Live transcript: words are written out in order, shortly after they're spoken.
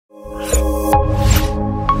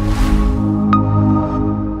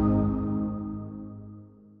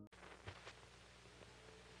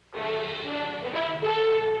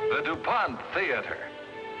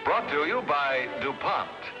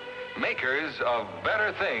of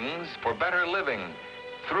better things for better living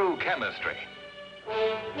through chemistry.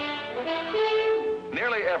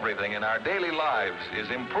 Nearly everything in our daily lives is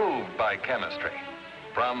improved by chemistry,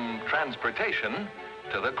 from transportation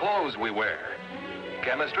to the clothes we wear.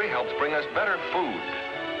 Chemistry helps bring us better food,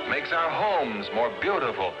 makes our homes more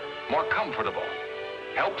beautiful, more comfortable,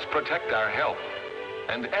 helps protect our health,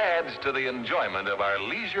 and adds to the enjoyment of our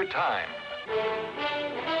leisure time.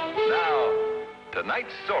 Now,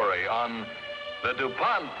 tonight's story on the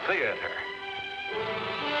DuPont Theater.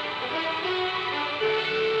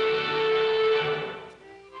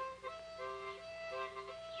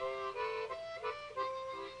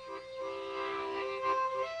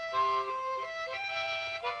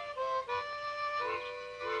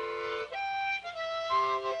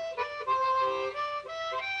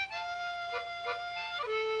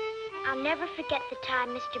 I'll never forget the time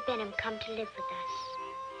Mr. Benham come to live with us.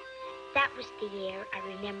 That was the year,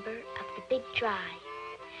 I remember, of the big dry.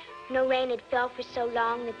 No rain had fell for so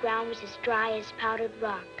long, the ground was as dry as powdered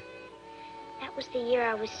rock. That was the year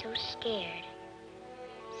I was so scared.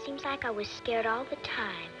 Seems like I was scared all the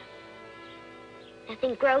time.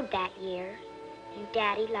 Nothing growed that year, and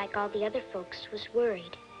Daddy, like all the other folks, was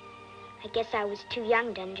worried. I guess I was too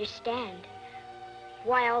young to understand.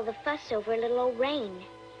 Why all the fuss over a little old rain?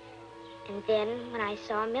 And then, when I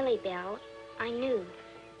saw Millie Belle, I knew.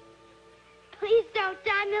 Please don't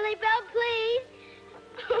die, Millie Belle, please.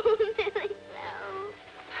 Oh, Millie Belle.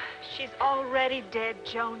 She's already dead,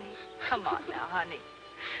 Joni. Come on now, honey.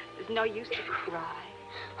 There's no use to cry.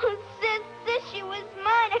 Oh, Sis, she was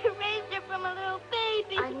mine. I raised her from a little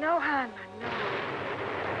baby. I know, hon, I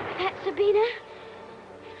know. That's Sabina.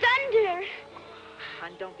 Thunder.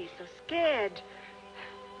 Hon, don't be so scared.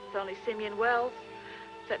 It's only Simeon Wells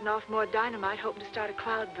setting off more dynamite, hoping to start a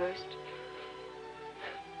cloudburst.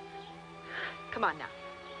 Come on now.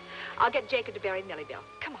 I'll get Jacob to bury Millie Belle.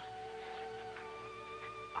 Come on.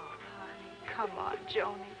 Oh, honey, come on,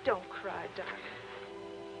 Joni. Don't cry, darling.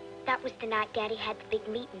 That was the night Daddy had the big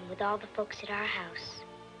meeting with all the folks at our house.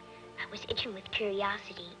 I was itching with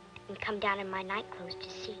curiosity and come down in my nightclothes to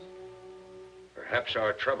see. Perhaps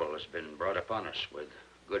our trouble has been brought upon us with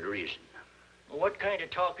good reason. Well, what kind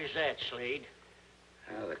of talk is that, Slade?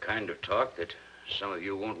 The kind of talk that some of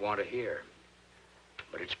you won't want to hear.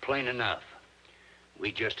 But it's plain enough.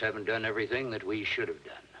 We just haven't done everything that we should have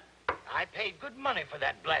done. I paid good money for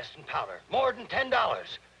that blasting powder. More than $10.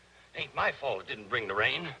 Ain't my fault it didn't bring the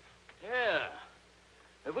rain. Yeah.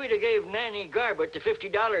 If we'd have gave Nanny Garbutt the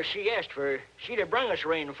 $50 she asked for, she'd have brung us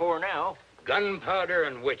rain before now. Gunpowder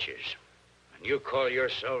and witches. And you call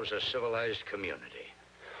yourselves a civilized community.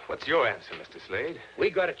 What's your answer, Mr. Slade? We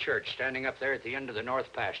got a church standing up there at the end of the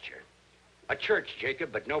north pasture. A church,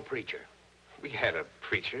 Jacob, but no preacher. We had a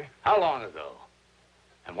preacher. How long ago?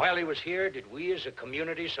 And while he was here, did we as a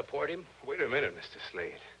community support him? Wait a minute, Mr.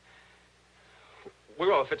 Slade.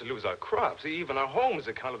 We're all fit to lose our crops, even our homes,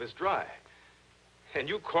 account of this dry. And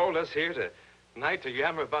you called us here tonight to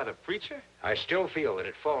yammer about a preacher? I still feel that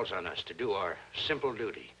it falls on us to do our simple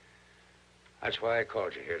duty. That's why I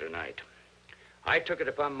called you here tonight. I took it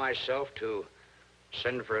upon myself to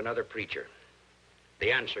send for another preacher.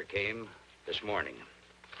 The answer came this morning.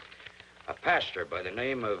 A pastor by the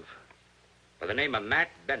name of Matt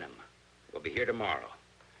Benham will be here tomorrow.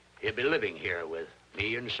 He'll be living here with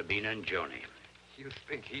me and Sabina and Joni. You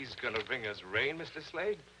think he's gonna bring us rain, Mr.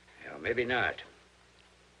 Slade? Yeah, maybe not.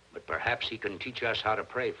 But perhaps he can teach us how to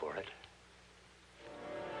pray for it.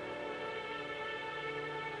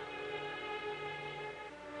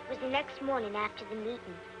 It was the next morning after the meeting,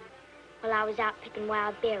 while I was out picking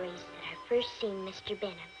wild berries, that I first seen Mr.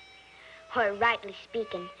 Benham. Or, rightly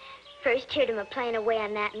speaking, first heard him a-playing away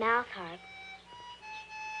on that mouth harp.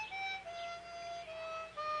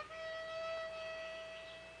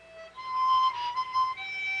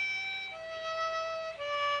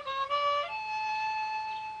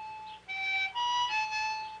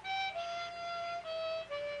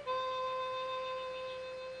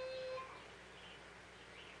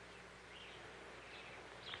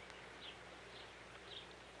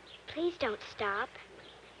 Please don't stop.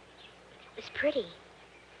 It was pretty.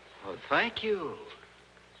 Oh, thank you.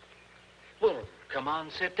 Well, come on,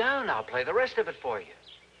 sit down. I'll play the rest of it for you.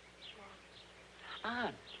 Come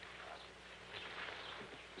on.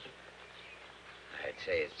 I'd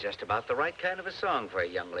say it's just about the right kind of a song for a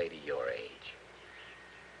young lady your age.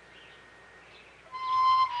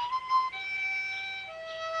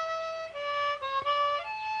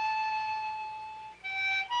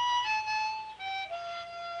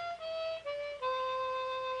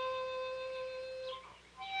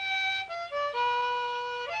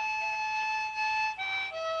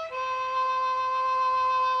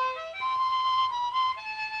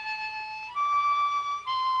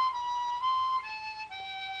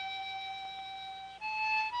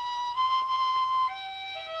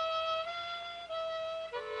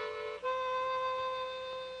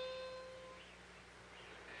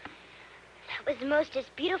 That was the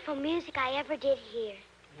mostest beautiful music I ever did hear.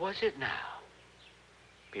 Was it now?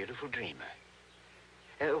 Beautiful dreamer.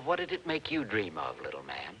 What did it make you dream of, little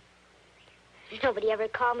ma'am? Nobody ever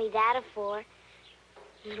called me that afore,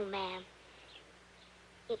 little ma'am.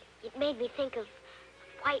 It made me think of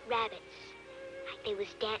white rabbits, like they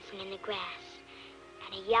was dancing in the grass,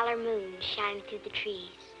 and a yaller moon shining through the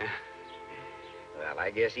trees. Well,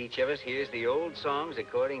 I guess each of us hears the old songs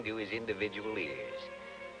according to his individual ears.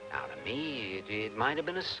 Now, to me, it might have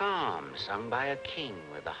been a psalm sung by a king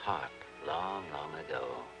with a harp long, long ago.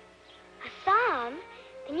 A psalm?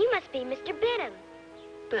 Then you must be Mr. Benham.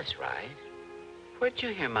 That's right. Where'd you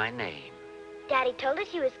hear my name? Daddy told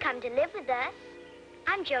us you was come to live with us.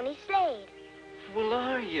 I'm Joni Slade. Well,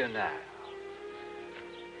 are you now?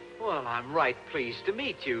 Well, I'm right pleased to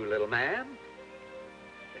meet you, little ma'am.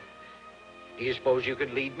 Do you suppose you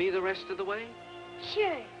could lead me the rest of the way?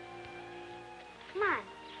 Sure. Come on.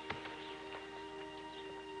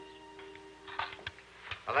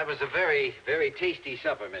 Well, that was a very, very tasty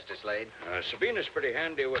supper, Mr. Slade. Sabina's pretty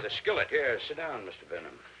handy with a skillet. Here, sit down, Mr.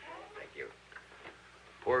 Benham. Thank you.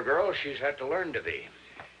 Poor girl, she's had to learn to be.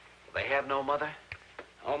 They have no mother?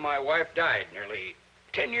 Oh, my wife died nearly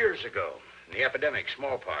 10 years ago. The epidemic,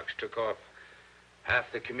 smallpox, took off half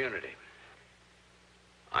the community.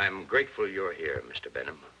 I'm grateful you're here, Mr.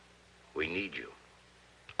 Benham. We need you.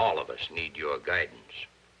 All of us need your guidance.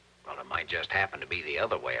 Well, it might just happen to be the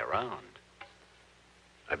other way around.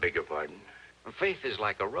 I beg your pardon? Faith is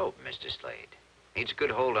like a rope, Mr. Slade. Needs a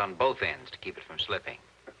good hold on both ends to keep it from slipping.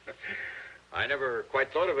 I never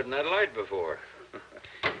quite thought of it in that light before.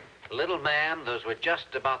 Little ma'am, those were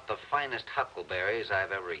just about the finest huckleberries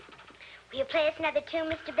I've ever eaten. Will you play us another tune,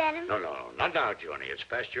 Mr. Benham? No, not now, Joni. It's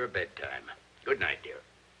past your bedtime. Good night, dear.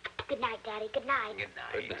 Good night, Daddy. Good night. Good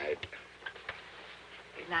night. Good night.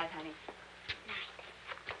 Good night, honey.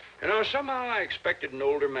 You know, somehow I expected an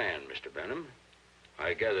older man, Mr. Benham.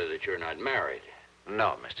 I gather that you're not married.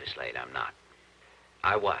 No, Mr. Slade, I'm not.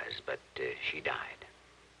 I was, but she died.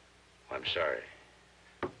 I'm sorry.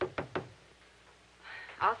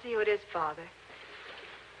 I'll see who it is, Father.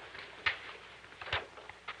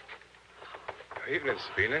 Evening,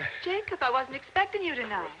 Sabina. Jacob, I wasn't expecting you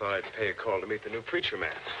tonight. I thought I'd pay a call to meet the new preacher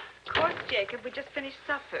man. Of course, Jacob. We just finished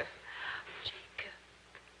supper. Jacob.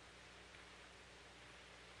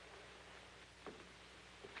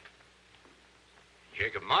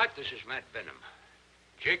 Jacob Mott, this is Matt Benham.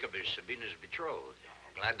 Jacob is Sabina's betrothed.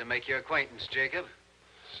 Glad to make your acquaintance, Jacob.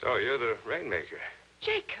 So, you're the rainmaker.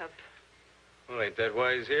 Jacob. Well, ain't that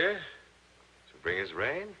why he's here? To bring his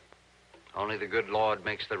rain? Only the good Lord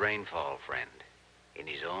makes the rain fall, friend. In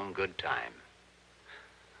his own good time.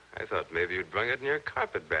 I thought maybe you'd bring it in your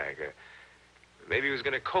carpet bag, or maybe he was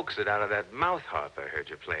going to coax it out of that mouth harp I heard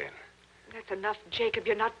you playing. That's enough, Jacob.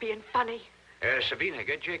 You're not being funny. Sabina,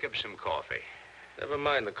 get Jacob some coffee. Never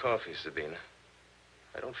mind the coffee, Sabina.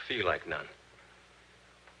 I don't feel like none.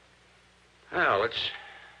 Now, let's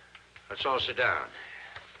all sit down.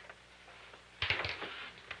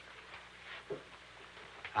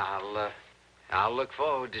 I'll look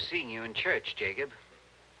forward to seeing you in church, Jacob.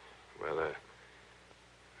 Well,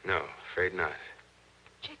 no, afraid not.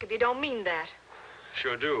 Jacob, you don't mean that.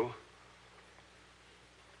 Sure do.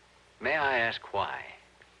 May I ask why?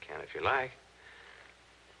 Can if you like.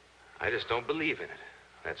 I just don't believe in it,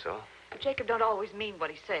 that's all. Jacob don't always mean what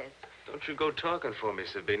he says. Don't you go talking for me,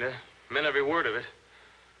 Sabina. Meant every word of it.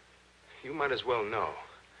 You might as well know.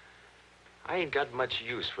 I ain't got much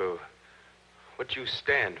use for what you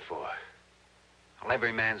stand for. Well,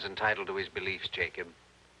 every man's entitled to his beliefs, Jacob,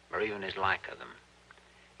 or even his lack of them.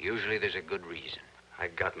 Usually there's a good reason. I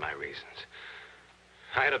got my reasons.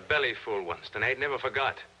 I had a belly full once, and I ain't never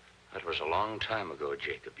forgot. That was a long time ago,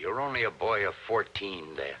 Jacob. You were only a boy of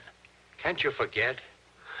 14 then. Can't you forget?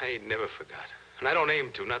 I ain't never forgot. And I don't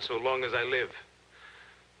aim to, not so long as I live.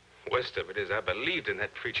 Worst of it is I believed in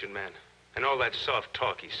that preaching man and all that soft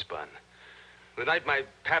talk he spun. The night my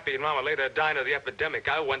pappy and mama laid her dying of the epidemic,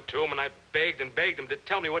 I went to him and I begged and begged him to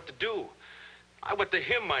tell me what to do. I went to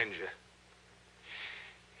him, mind you.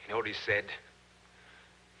 You know what he said?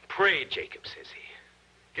 Pray, Jacob, says he.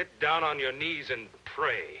 Get down on your knees and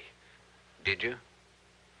pray. Did you?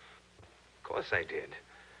 Of course I did.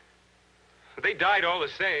 They died all the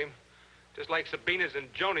same. Just like Sabina's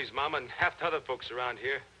and Joni's mama and half the other folks around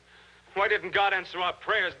here. Why didn't God answer our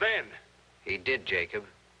prayers then? He did, Jacob.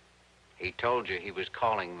 He told you he was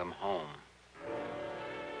calling them home.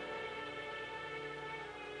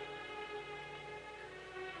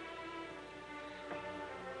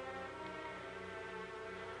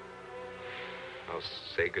 I'll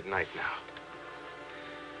say goodnight now.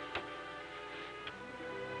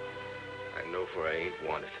 I know for I ain't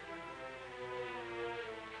wanted.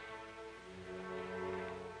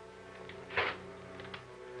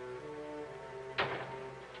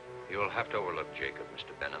 You'll have to overlook Jacob,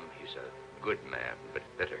 Mr. Benham. He's a good man, but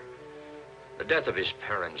bitter. The death of his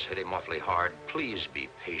parents hit him awfully hard. Please be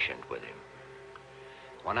patient with him.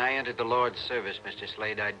 When I entered the Lord's service, Mr.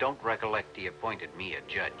 Slade, I don't recollect he appointed me a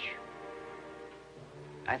judge.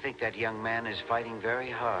 I think that young man is fighting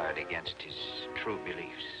very hard against his true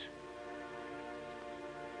beliefs.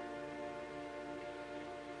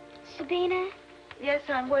 Sabina, Yes,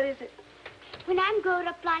 hon, what is it? when I'm grown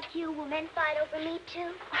up like you, will men fight over me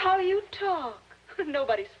too? How you talk.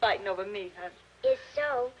 Nobody's fighting over me, hon. Is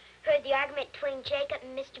so. Heard the argument between Jacob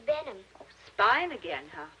and Mr. Benham. Spying again,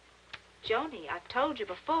 huh? Joni, I've told you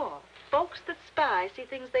before. Folks that spy see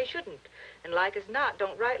things they shouldn't, and like as not,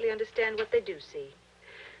 don't rightly understand what they do see.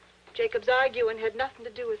 Jacob's arguing had nothing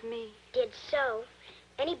to do with me. Did so.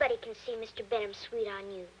 Anybody can see Mr. Benham sweet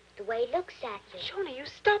on you, the way he looks at you. Joni, you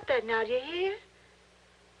stop that now, do you hear?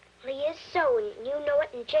 Well, he is so, and you know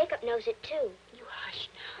it, and Jacob knows it too. You hush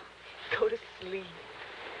now. Go to sleep.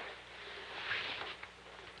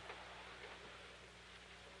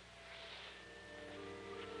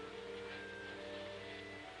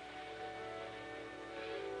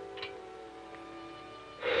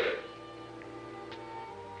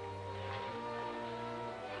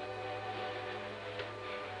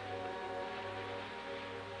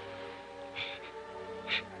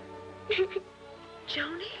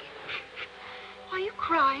 Joni? Why are you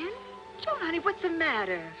crying? Joan, honey, what's the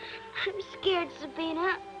matter? I'm scared,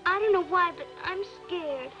 Sabina. I don't know why, but I'm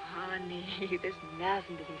scared. Honey, there's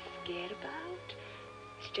nothing to be scared about.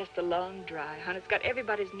 It's just a long dry, hon. It's got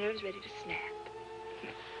everybody's nerves ready to snap.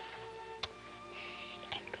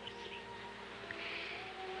 And go to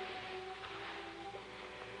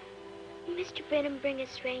sleep. Mr. Benham bring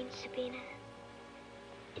us rain, Sabina?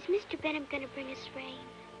 Is Mr. Benham gonna bring us rain?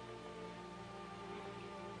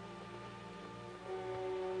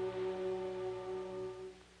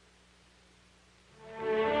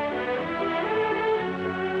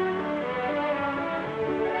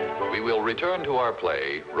 We will return to our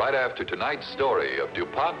play right after tonight's story of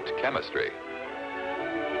DuPont Chemistry.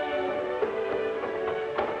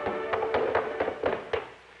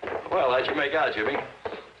 Well, how'd you make out, Jimmy?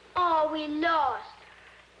 Oh, we lost.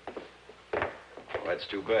 Well, that's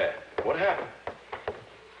too bad. What happened?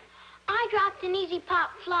 I dropped an easy pop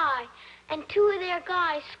fly, and two of their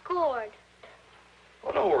guys scored.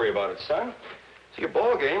 Well, don't worry about it, son. See, a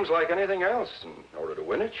ball game's like anything else. In order to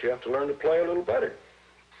win it, you have to learn to play a little better.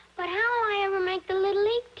 But how will I ever make the Little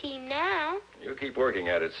League team now? You keep working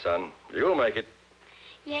at it, son. You'll make it.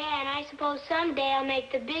 Yeah, and I suppose someday I'll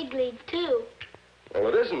make the big league, too. Well,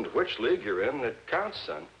 it isn't which league you're in that counts,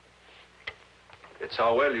 son. It's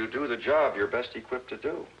how well you do the job you're best equipped to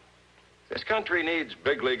do. This country needs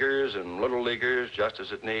big leaguers and little leaguers just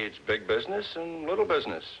as it needs big business and little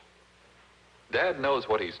business. Dad knows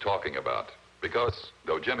what he's talking about because,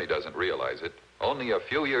 though Jimmy doesn't realize it, only a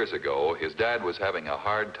few years ago, his dad was having a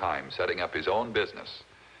hard time setting up his own business.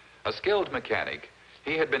 A skilled mechanic,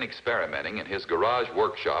 he had been experimenting in his garage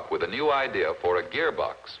workshop with a new idea for a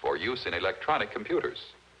gearbox for use in electronic computers.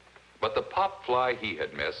 But the pop fly he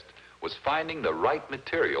had missed was finding the right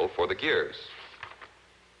material for the gears.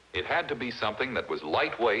 It had to be something that was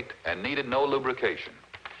lightweight and needed no lubrication.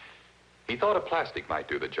 He thought a plastic might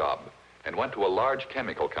do the job and went to a large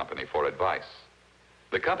chemical company for advice.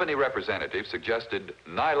 The company representative suggested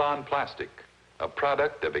nylon plastic, a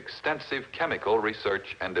product of extensive chemical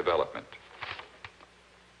research and development.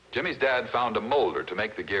 Jimmy's dad found a molder to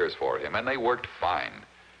make the gears for him, and they worked fine.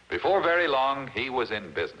 Before very long, he was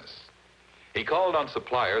in business. He called on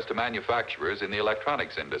suppliers to manufacturers in the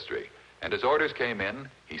electronics industry, and as orders came in,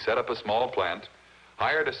 he set up a small plant,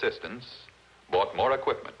 hired assistants, bought more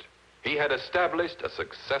equipment. He had established a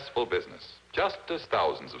successful business, just as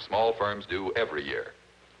thousands of small firms do every year.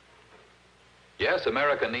 Yes,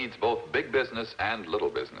 America needs both big business and little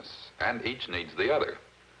business, and each needs the other.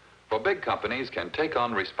 For big companies can take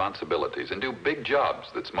on responsibilities and do big jobs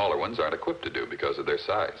that smaller ones aren't equipped to do because of their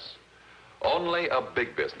size. Only a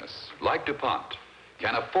big business, like DuPont,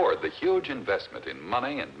 can afford the huge investment in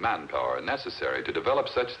money and manpower necessary to develop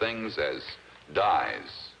such things as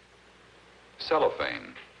dyes,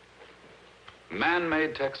 cellophane,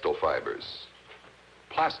 man-made textile fibers,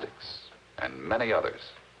 plastics, and many others.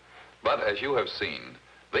 But as you have seen,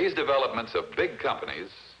 these developments of big companies,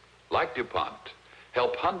 like DuPont,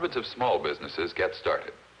 help hundreds of small businesses get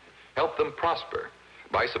started, help them prosper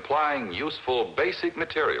by supplying useful basic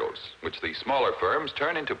materials, which the smaller firms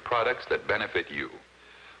turn into products that benefit you.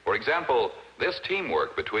 For example, this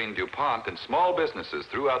teamwork between DuPont and small businesses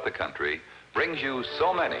throughout the country brings you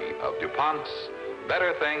so many of DuPont's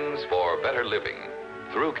better things for better living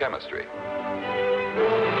through chemistry.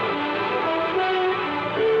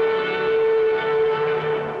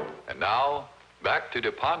 And now, back to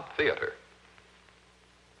DuPont Theater.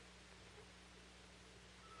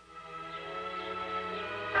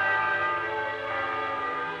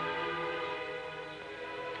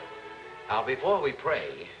 Now, before we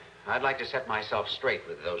pray, I'd like to set myself straight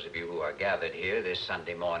with those of you who are gathered here this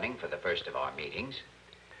Sunday morning for the first of our meetings.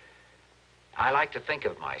 I like to think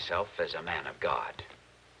of myself as a man of God,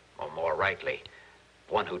 or more rightly,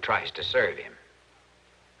 one who tries to serve him.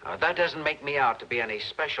 Now, that doesn't make me out to be any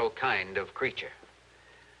special kind of creature.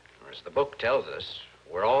 As the book tells us,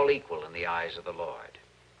 we're all equal in the eyes of the Lord.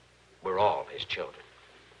 We're all his children.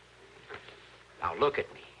 Now, look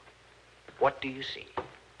at me. What do you see?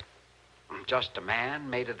 I'm just a man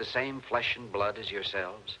made of the same flesh and blood as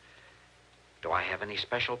yourselves. Do I have any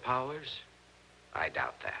special powers? I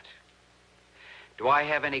doubt that. Do I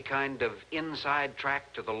have any kind of inside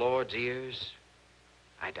track to the Lord's ears?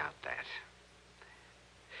 I doubt that.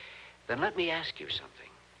 Then let me ask you something.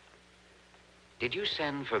 Did you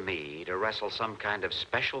send for me to wrestle some kind of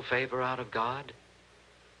special favor out of God?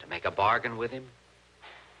 To make a bargain with him?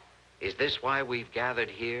 Is this why we've gathered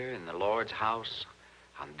here in the Lord's house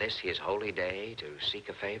on this his holy day to seek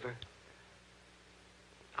a favor?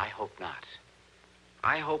 I hope not.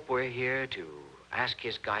 I hope we're here to ask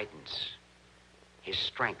his guidance, his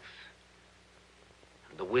strength,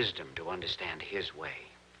 and the wisdom to understand his way.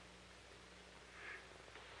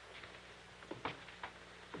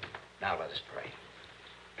 Now let us pray.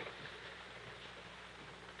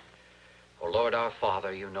 O Lord our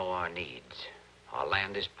Father, you know our needs. Our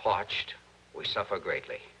land is parched. We suffer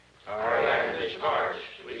greatly. Our land is parched.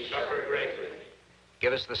 We suffer greatly.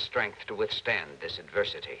 Give us the strength to withstand this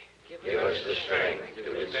adversity. Give us the strength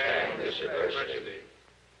to withstand this adversity.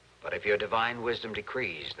 But if your divine wisdom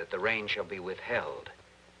decrees that the rain shall be withheld,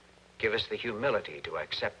 give us the humility to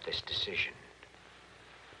accept this decision.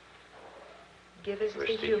 Give us the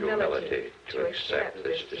humility to accept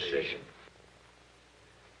this decision.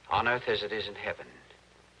 On earth as it is in heaven,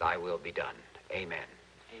 thy will be done. Amen.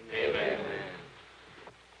 Amen.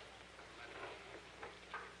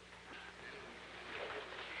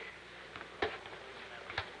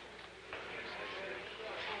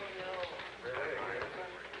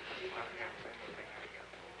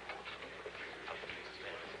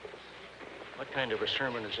 What kind of a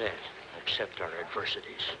sermon is that? Accept our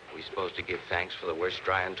adversities. We supposed to give thanks for the worst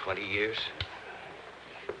dry in 20 years?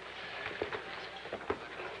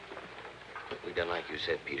 We done like you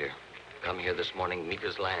said, Peter. Come here this morning meek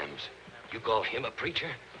as lambs. You call him a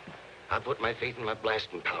preacher? I'll put my faith in my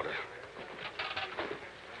blasting powder.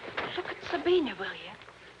 Look at Sabina, will you?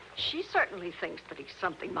 She certainly thinks that he's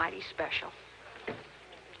something mighty special.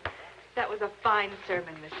 That was a fine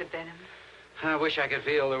sermon, Mr. Benham. I wish I could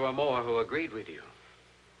feel there were more who agreed with you.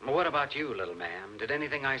 Well, what about you, little ma'am? Did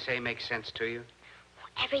anything I say make sense to you?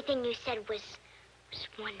 Everything you said was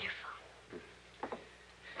wonderful.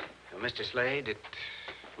 Well, Mr. Slade, it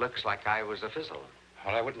looks like I was a fizzle.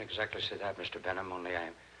 Well, I wouldn't exactly say that, Mr. Benham, only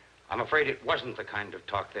I'm afraid it wasn't the kind of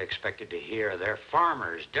talk they expected to hear. They're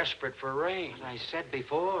farmers desperate for rain. As I said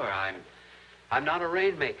before, I'm not a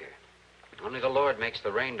rainmaker. Only the Lord makes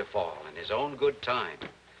the rain to fall in his own good time.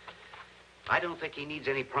 I don't think he needs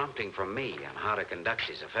any prompting from me on how to conduct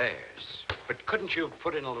his affairs. But couldn't you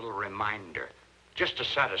put in a little reminder, just to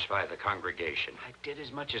satisfy the congregation? I did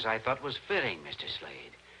as much as I thought was fitting, Mr.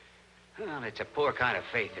 Slade. Well, it's a poor kind of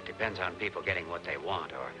faith that depends on people getting what they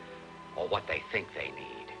want or what they think they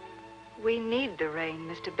need. We need the rain,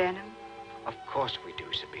 Mr. Benham. Of course we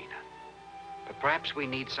do, Sabina. But perhaps we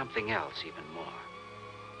need something else even more.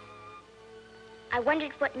 I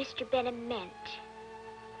wondered what Mr. Benham meant.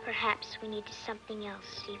 Perhaps we needed something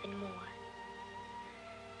else even more.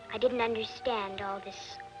 I didn't understand all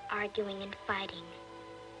this arguing and fighting.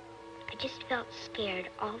 I just felt scared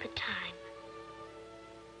all the time.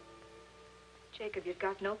 Jacob, you've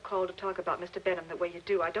got no call to talk about Mr. Benham the way you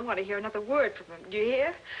do. I don't want to hear another word from him. Do you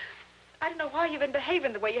hear? I don't know why you've been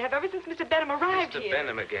behaving the way you have ever since Mr. Benham arrived here. Mr.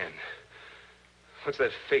 Benham again. What's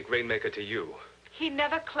that fake rainmaker to you? He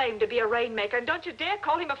never claimed to be a rainmaker, and don't you dare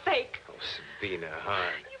call him a fake. Oh, Sabina,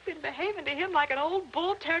 hon. You've been behaving to him like an old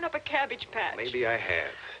bull tearing up a cabbage patch. Maybe I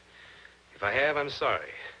have. If I have, I'm sorry.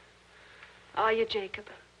 Are you, Jacob?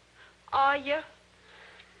 Are you?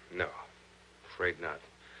 No, afraid not.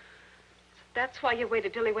 That's why you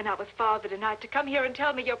waited till he went out with Father tonight to come here and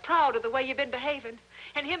tell me you're proud of the way you've been behaving.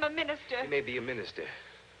 And him a minister. He may be a minister,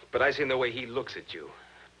 but I seen the way he looks at you.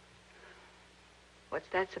 What's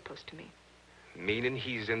that supposed to mean? Meaning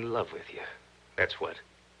he's in love with you. That's what.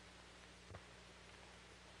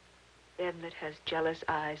 Them that has jealous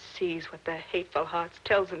eyes sees what their hateful hearts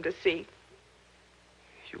tells them to see.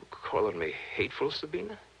 You calling me hateful,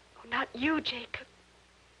 Sabina? Oh, not you, Jacob.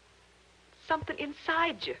 Something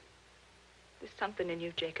inside you. There's something in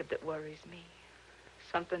you, Jacob, that worries me.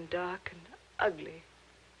 Something dark and ugly,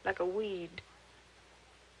 like a weed.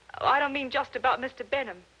 Oh, I don't mean just about Mr.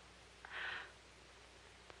 Benham.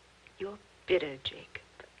 You're bitter, Jacob.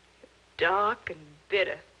 You're dark and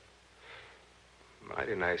bitter.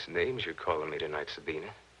 Mighty nice names you're calling me tonight, Sabina.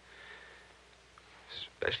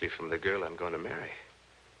 Especially from the girl I'm going to marry.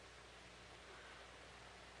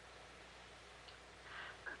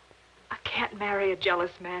 I can't marry a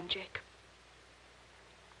jealous man, Jacob.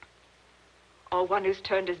 Or one who's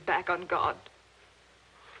turned his back on God.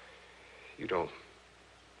 You don't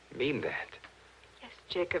mean that. Yes,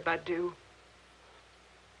 Jacob, I do.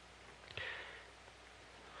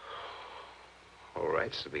 All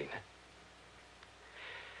right, Sabina.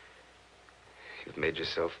 You've made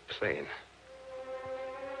yourself plain.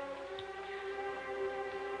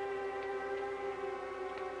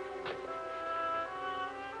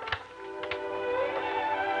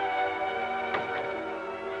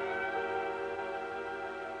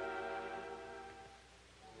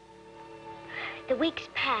 The weeks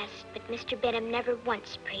passed, but Mr. Benham never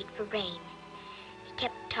once prayed for rain. He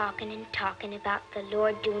kept talking and talking about the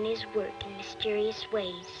Lord doing his work in mysterious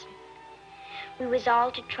ways. We was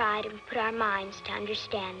all to try to put our minds to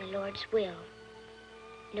understand the Lord's will.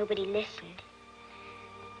 Nobody listened.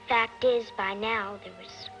 Fact is, by now, there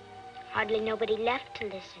was hardly nobody left to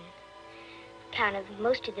listen. Kind of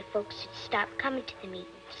most of the folks had stopped coming to the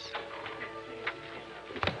meetings.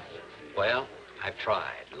 Well, I've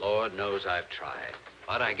tried. Lord knows I've tried.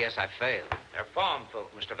 But I guess I failed. They're farm folk,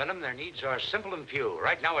 Mr. Benham. Their needs are simple and few.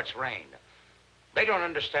 Right now it's rain. They don't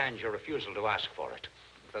understand your refusal to ask for it.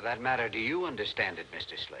 For that matter, do you understand it,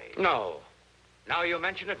 Mr. Slade? No. Now you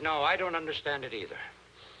mention it, no, I don't understand it either.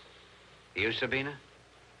 You, Sabina?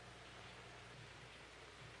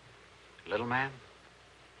 Little man?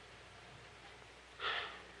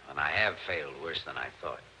 And I have failed worse than I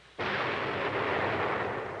thought.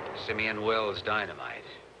 Simeon Wells dynamite.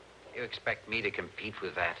 You expect me to compete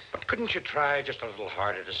with that? But couldn't you try just a little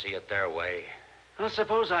harder to see it their way? Well,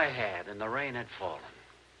 suppose I had and the rain had fallen.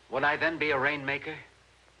 Would I then be a rainmaker?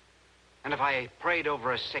 And if I prayed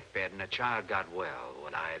over a sickbed and a child got well,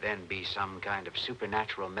 would I then be some kind of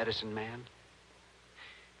supernatural medicine man?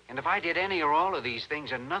 And if I did any or all of these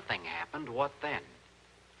things and nothing happened, what then?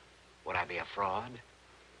 Would I be a fraud?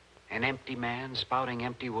 An empty man spouting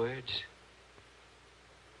empty words?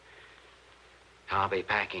 I'll be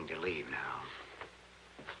packing to leave now.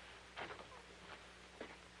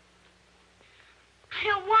 I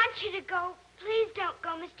don't want you to go. Please don't go,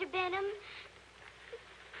 Mr. Benham.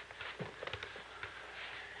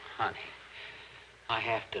 Honey, I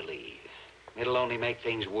have to leave. It'll only make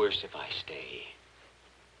things worse if I stay.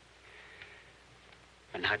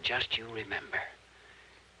 But now just you remember,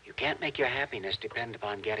 you can't make your happiness depend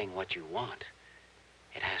upon getting what you want.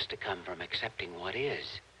 It has to come from accepting what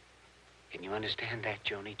is. Can you understand that,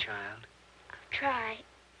 Joni, child? I'll try.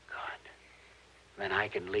 Good. Then I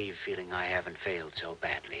can leave feeling I haven't failed so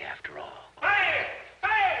badly after all. Fire!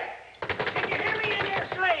 Fire! Can you hear me in there,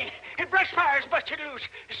 Slade? Brush fire's busted loose.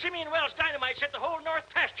 Simeon Wells dynamite set the whole north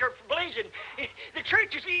pasture blazing. The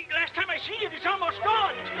church is, last time I seen it, it's almost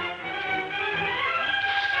gone.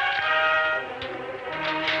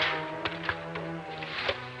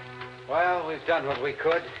 Well, we've done what we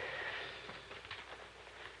could.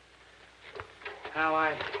 Now,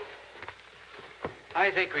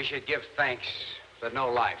 I think we should give thanks that no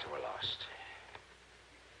lives were lost.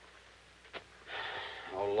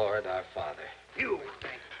 Oh, Lord, our Father. You,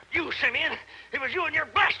 Simeon. It was you and your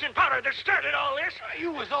blasting powder that started all this.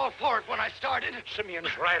 You was all for it when I started.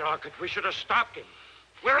 Simeon's right, Orchid. We should have stopped him.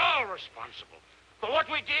 We're all responsible for what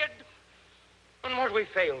we did and what we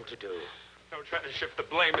failed to do. Don't try to shift the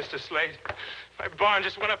blame, Mr. Slade. My barn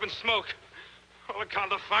just went up in smoke. All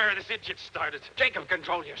account of the fire this idiot started. Jacob,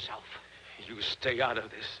 control yourself. You stay out of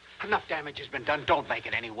this. Enough damage has been done. Don't make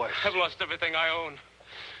it any worse. I've lost everything I own.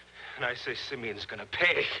 And I say Simeon's gonna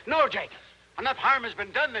pay. No, Jacob. Enough harm has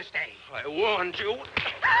been done this day. I warned you.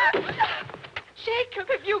 Jacob,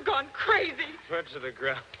 have you gone crazy? Burnt to the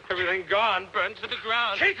ground. Everything gone, burnt to the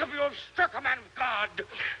ground. Jacob, you have struck a man of God.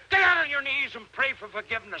 Get on your knees and pray for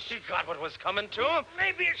forgiveness. He got what was coming to him.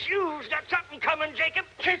 Maybe it's you who's got something coming, Jacob.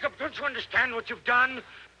 Jacob, don't you understand what you've done?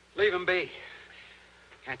 Leave him be.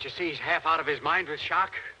 Can't you see he's half out of his mind with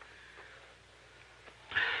shock?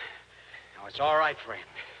 Now, it's all right, friend.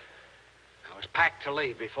 I was packed to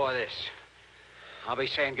leave before this. I'll be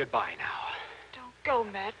saying goodbye now. Don't go,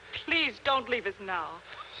 Matt. Please don't leave us now.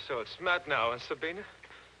 So it's Matt now, and Sabina?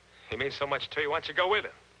 He means so much to you. Why don't you go with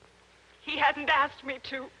him? He hasn't asked me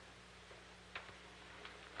to.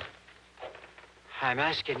 I'm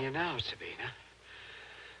asking you now, Sabina.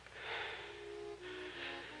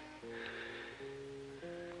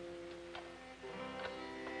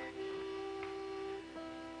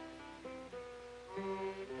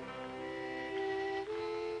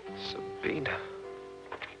 Sabina.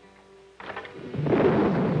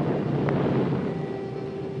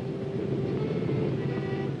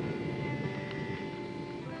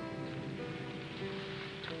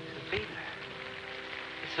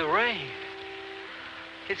 It's the rain.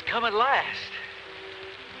 It's come at last.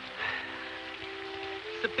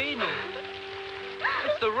 Sabina.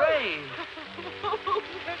 It's the rain. Oh,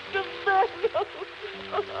 Mr.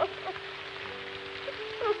 Benedek.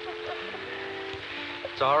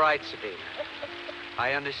 It's all right, Sabina.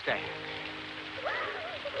 I understand.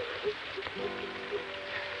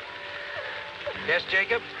 Yes,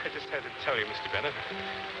 Jacob? I just had to tell you, Mr. Bennett.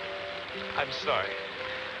 I'm sorry.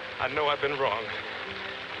 I know I've been wrong.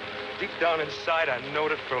 Deep down inside, I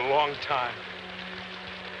knowed it for a long time.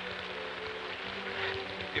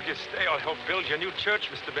 If you stay, I'll help build your new church,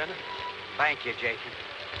 Mr. Bennett. Thank you, Jacob.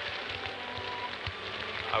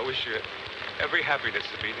 I wish you every happiness,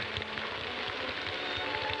 Sabina.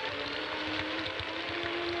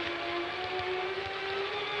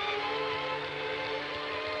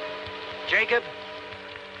 Jacob?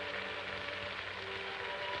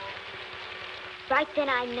 Right then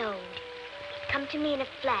I knowed. It'd come to me in a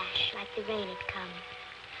flash, like the rain had come.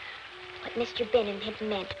 What Mr. Benham had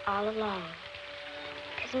meant all along.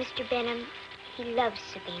 Because Mr. Benham, he loved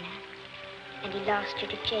Sabina, and he lost her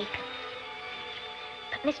to Jacob.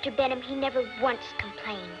 But Mr. Benham, he never once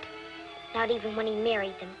complained, not even when he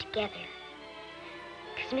married them together.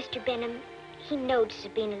 Because Mr. Benham, he knowed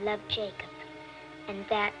Sabina loved Jacob, and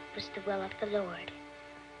that was the will of the Lord.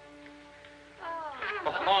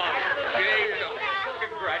 Oh, Jacob.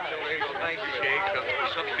 Congratulations. Thanks, Jacob.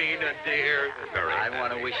 Sabina, dear. I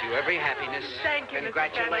want to wish you every happiness. Thank you, Mr.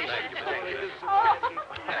 Congratulations.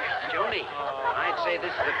 Joni, I'd say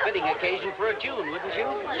this is a fitting occasion for a tune, wouldn't you?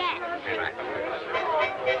 Yes.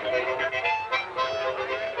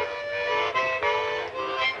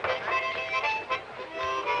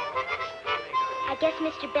 I guess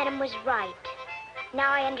Mr. Benham was right.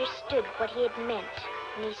 Now I understood what he had meant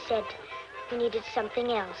when he said we needed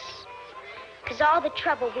something else. Because all the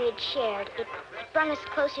trouble we had shared, it brought us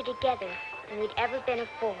closer together than we'd ever been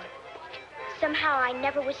before. Somehow I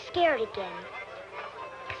never was scared again.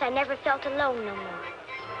 Because I never felt alone no more.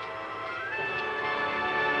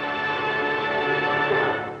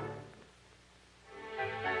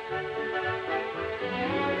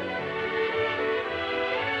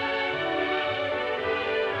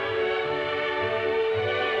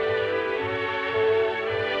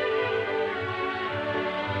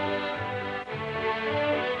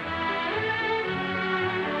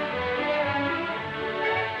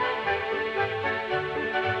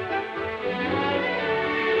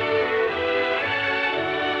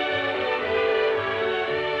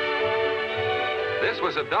 This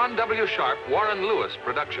was a Don W. Sharp, Warren Lewis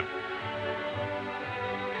production.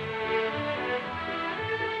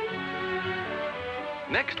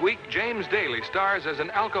 Next week, James Daly stars as an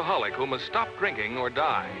alcoholic who must stop drinking or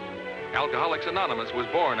die. Alcoholics Anonymous was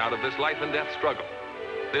born out of this life and death struggle.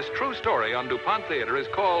 This true story on DuPont Theater is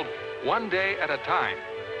called One Day at a Time.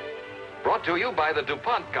 Brought to you by the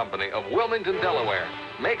DuPont Company of Wilmington, Delaware,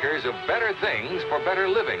 makers of better things for better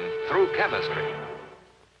living through chemistry.